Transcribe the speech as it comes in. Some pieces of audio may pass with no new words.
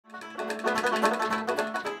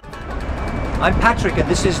I'm Patrick and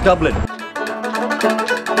this is Dublin.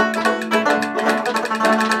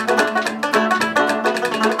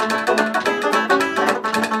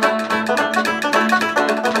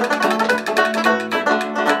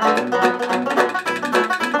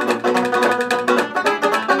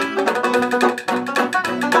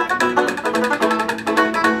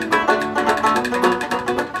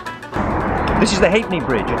 This is the Halfpenny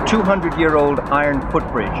Bridge, a 200-year-old iron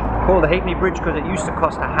footbridge. Called the Halfpenny Bridge because it used to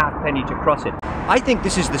cost a halfpenny to cross it. I think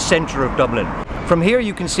this is the centre of Dublin. From here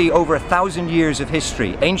you can see over 1,000 years of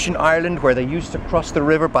history. Ancient Ireland, where they used to cross the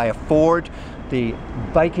river by a ford, the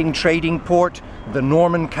Viking trading port, the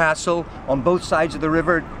Norman castle on both sides of the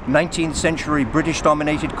river, 19th century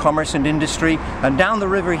British-dominated commerce and industry, and down the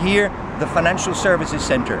river here, the financial services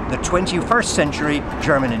centre, the 21st century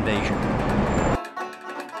German invasion.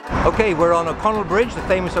 Okay, we're on O'Connell Bridge, the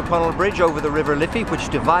famous O'Connell Bridge over the River Liffey, which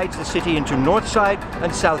divides the city into north side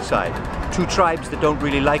and south side. Two tribes that don't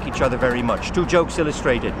really like each other very much. Two jokes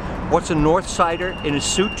illustrated. What's a north sider in a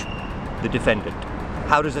suit? The defendant.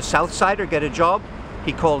 How does a south sider get a job?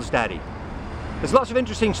 He calls daddy. There's lots of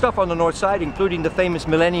interesting stuff on the north side, including the famous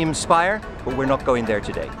Millennium Spire, but we're not going there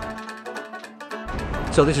today.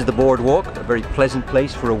 So this is the boardwalk, a very pleasant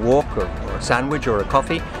place for a walk or a sandwich or a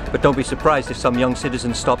coffee, but don't be surprised if some young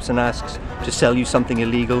citizen stops and asks to sell you something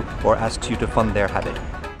illegal or asks you to fund their habit.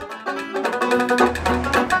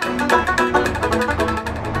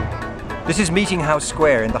 This is Meeting House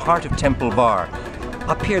Square in the heart of Temple Bar.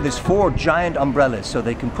 Up here there's 4 giant umbrellas, so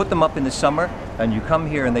they can put them up in the summer and you come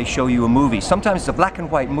here and they show you a movie. Sometimes it's a black and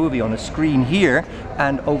white movie on a screen here,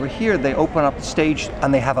 and over here they open up the stage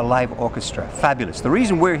and they have a live orchestra. Fabulous. The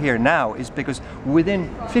reason we're here now is because within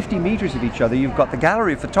 50 meters of each other you've got the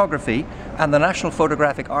Gallery of Photography and the National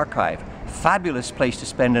Photographic Archive. Fabulous place to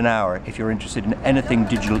spend an hour if you're interested in anything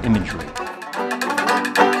digital imagery.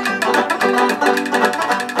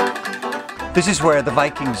 This is where the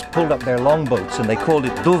Vikings pulled up their longboats and they called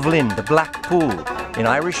it Dublin, the Black Pool. In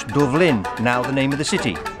Irish, Dublin, now the name of the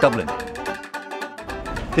city, Dublin.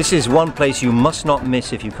 This is one place you must not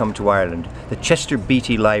miss if you come to Ireland, the Chester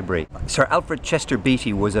Beatty Library. Sir Alfred Chester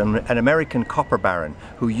Beatty was an American copper baron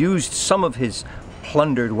who used some of his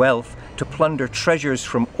plundered wealth to plunder treasures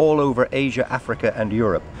from all over Asia, Africa and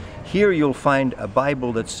Europe. Here you'll find a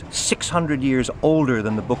Bible that's 600 years older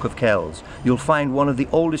than the Book of Kells. You'll find one of the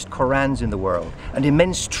oldest Korans in the world and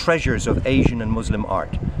immense treasures of Asian and Muslim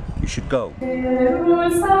art. You should go.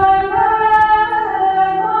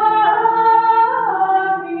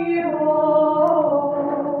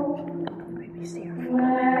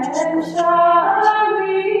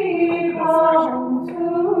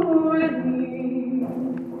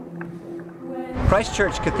 Christ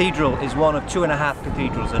Church Cathedral is one of 2.5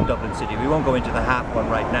 cathedrals in Dublin City. We won't go into the half one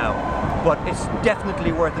right now, but it's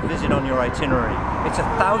definitely worth a visit on your itinerary. It's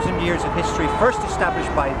 1,000 years of history, first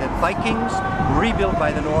established by the Vikings, rebuilt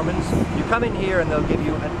by the Normans. You come in here and they'll give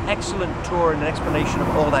you an excellent tour and an explanation of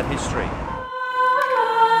all that history.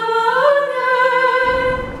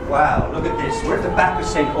 Wow, look at this. We're at the back of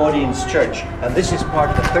St. Audien's Church, and this is part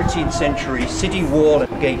of the 13th century city wall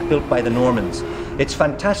and gate built by the Normans. It's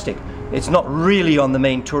fantastic. It's not really on the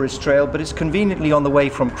main tourist trail, but it's conveniently on the way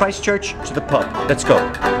from Christchurch to the pub. Let's go.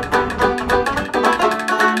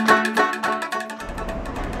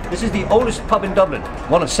 This is the oldest pub in Dublin,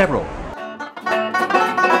 one of several.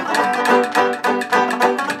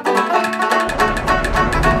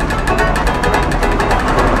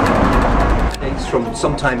 From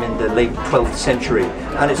sometime in the late 12th century,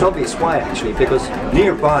 and it's obvious why actually, because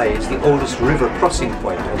nearby is the oldest river crossing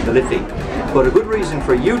point of the Liffey. But a good reason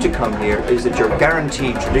for you to come here is that you're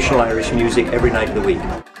guaranteed traditional Irish music every night of the week.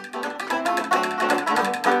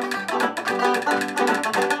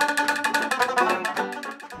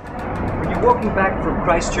 When you're walking back from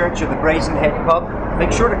Christchurch or the Brazen Head pub,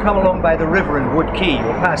 make sure to come along by the river in Wood Quay.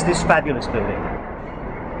 You'll pass this fabulous building.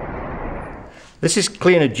 This is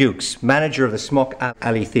Cliona Dukes, manager of the Smock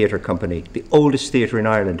Alley Theatre Company, the oldest theatre in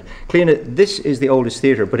Ireland. Cliona, this is the oldest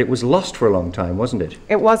theatre, but it was lost for a long time, wasn't it?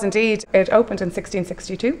 It was indeed. It opened in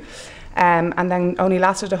 1662 and then only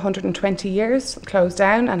lasted 120 years, closed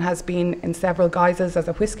down, and has been in several guises as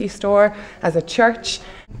a whisky store, as a church.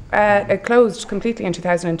 It closed completely in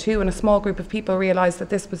 2002, and a small group of people realised that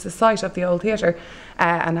this was the site of the old theatre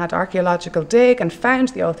and had archaeological dig and found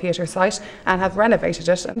the old theatre site and have renovated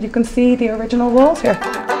it. You can see the original walls here.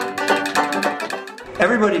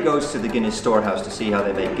 Everybody goes to the Guinness storehouse to see how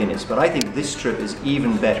they make Guinness, but I think this trip is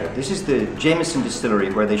even better. This is the Jameson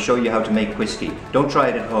distillery where they show you how to make whiskey. Don't try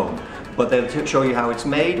it at home, but they'll show you how it's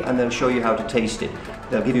made and they'll show you how to taste it.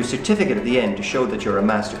 They'll give you a certificate at the end to show that you're a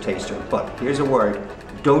master taster. But here's a word,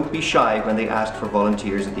 Don't be shy when they ask for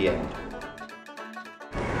volunteers at the end.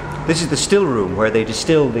 This is the still room where they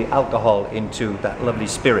distill the alcohol into that lovely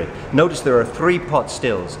spirit. Notice there are 3 pot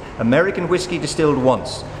stills. American whiskey distilled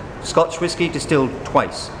once, Scotch whiskey distilled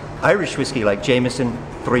twice, Irish whiskey like Jameson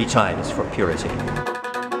 3 times for purity.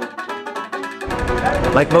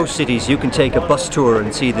 Like most cities, you can take a bus tour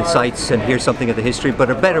and see the sights and hear something of the history,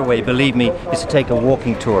 but a better way, believe me, is to take a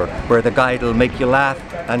walking tour where the guide will make you laugh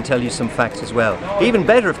and tell you some facts as well. Even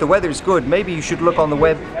better, if the weather's good, maybe you should look on the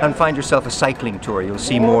web and find yourself a cycling tour. You'll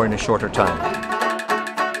see more in a shorter time.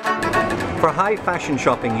 For high fashion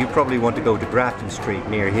shopping, you probably want to go to Grafton Street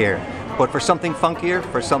near here. But for something funkier,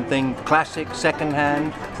 for something classic,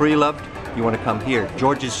 second-hand, pre-loved, you want to come here.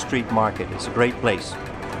 George's Street Market. It's a great place.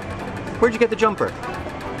 Where'd you get the jumper?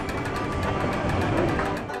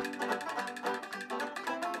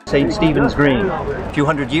 St. Stephen's Green. A few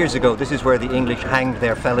hundred years ago, this is where the English hanged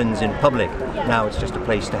their felons in public. Now it's just a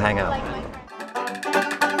place to hang out.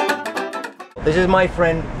 This is my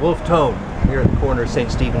friend Wolfe Tone, here at the corner of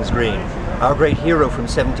St. Stephen's Green. Our great hero from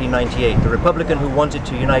 1798, the Republican who wanted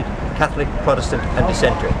to unite Catholic, Protestant and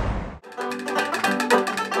Dissenter.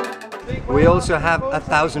 We also have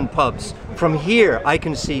 1,000 pubs. From here I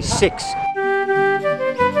can see 6.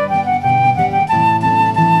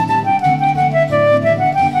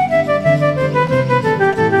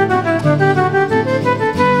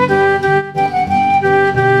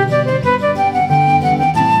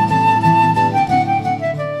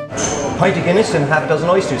 A pint of Guinness and half a dozen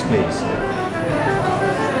oysters, please.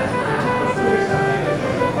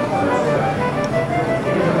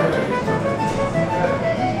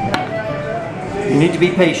 You need to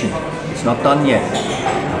be patient. It's not done yet.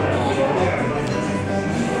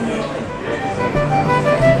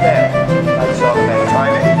 That's okay.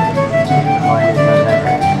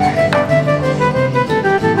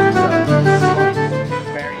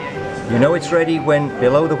 You know it's ready when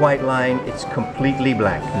below the white line it's completely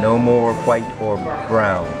black. No more white or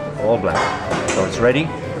brown. All black. So it's ready.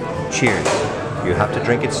 Cheers. You have to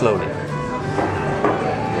drink it slowly.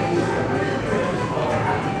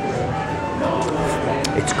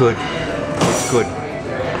 It's good. It's good.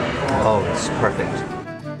 Oh, it's perfect.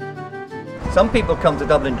 Some people come to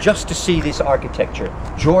Dublin just to see this architecture.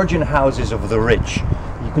 Georgian houses of the rich.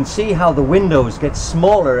 You can see how the windows get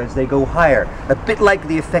smaller as they go higher. A bit like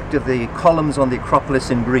the effect of the columns on the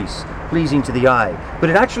Acropolis in Greece. Pleasing to the eye. But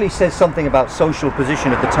it actually says something about social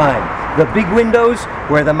position at the time. The big windows,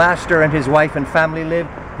 where the master and his wife and family lived.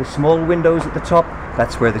 The small windows at the top,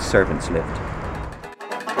 that's where the servants lived.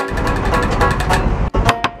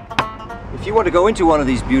 If you want to go into one of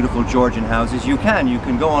these beautiful Georgian houses, you can. You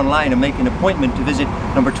can go online and make an appointment to visit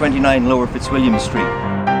number 29 Lower Fitzwilliam Street.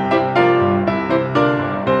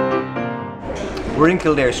 We're in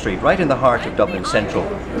Kildare Street, right in the heart of Dublin Central.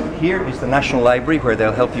 Here is the National Library, where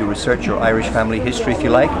they'll help you research your Irish family history if you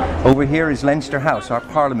like. Over here is Leinster House, our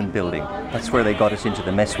Parliament building. That's where they got us into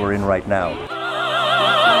the mess we're in right now.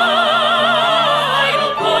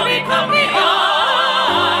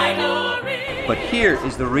 But here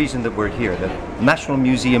is the reason that we're here, the National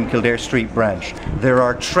Museum Kildare Street branch. There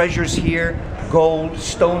are treasures here, gold,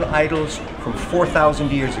 stone idols from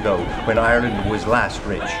 4,000 years ago, when Ireland was last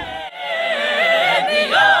rich.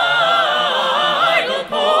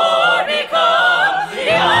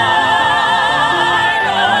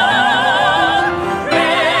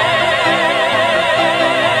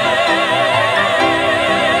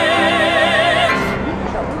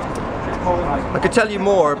 I could tell you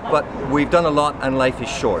more, but we've done a lot and life is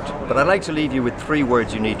short. But I'd like to leave you with 3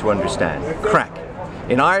 words you need to understand. Crack.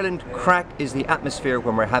 In Ireland, crack is the atmosphere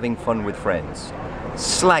when we're having fun with friends.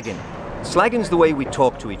 Slagging. Slagging's the way we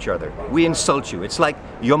talk to each other. We insult you. It's like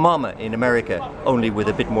your mama in America, only with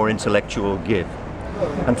a bit more intellectual give.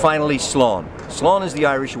 And finally, slán. Slán is the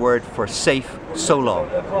Irish word for safe, so long.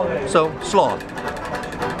 So, slán.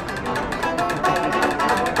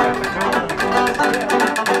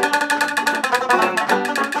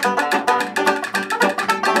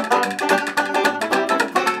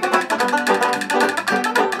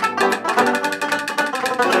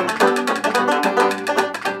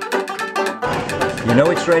 You know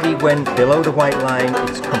it's ready when below the white line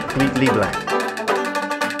it's completely black.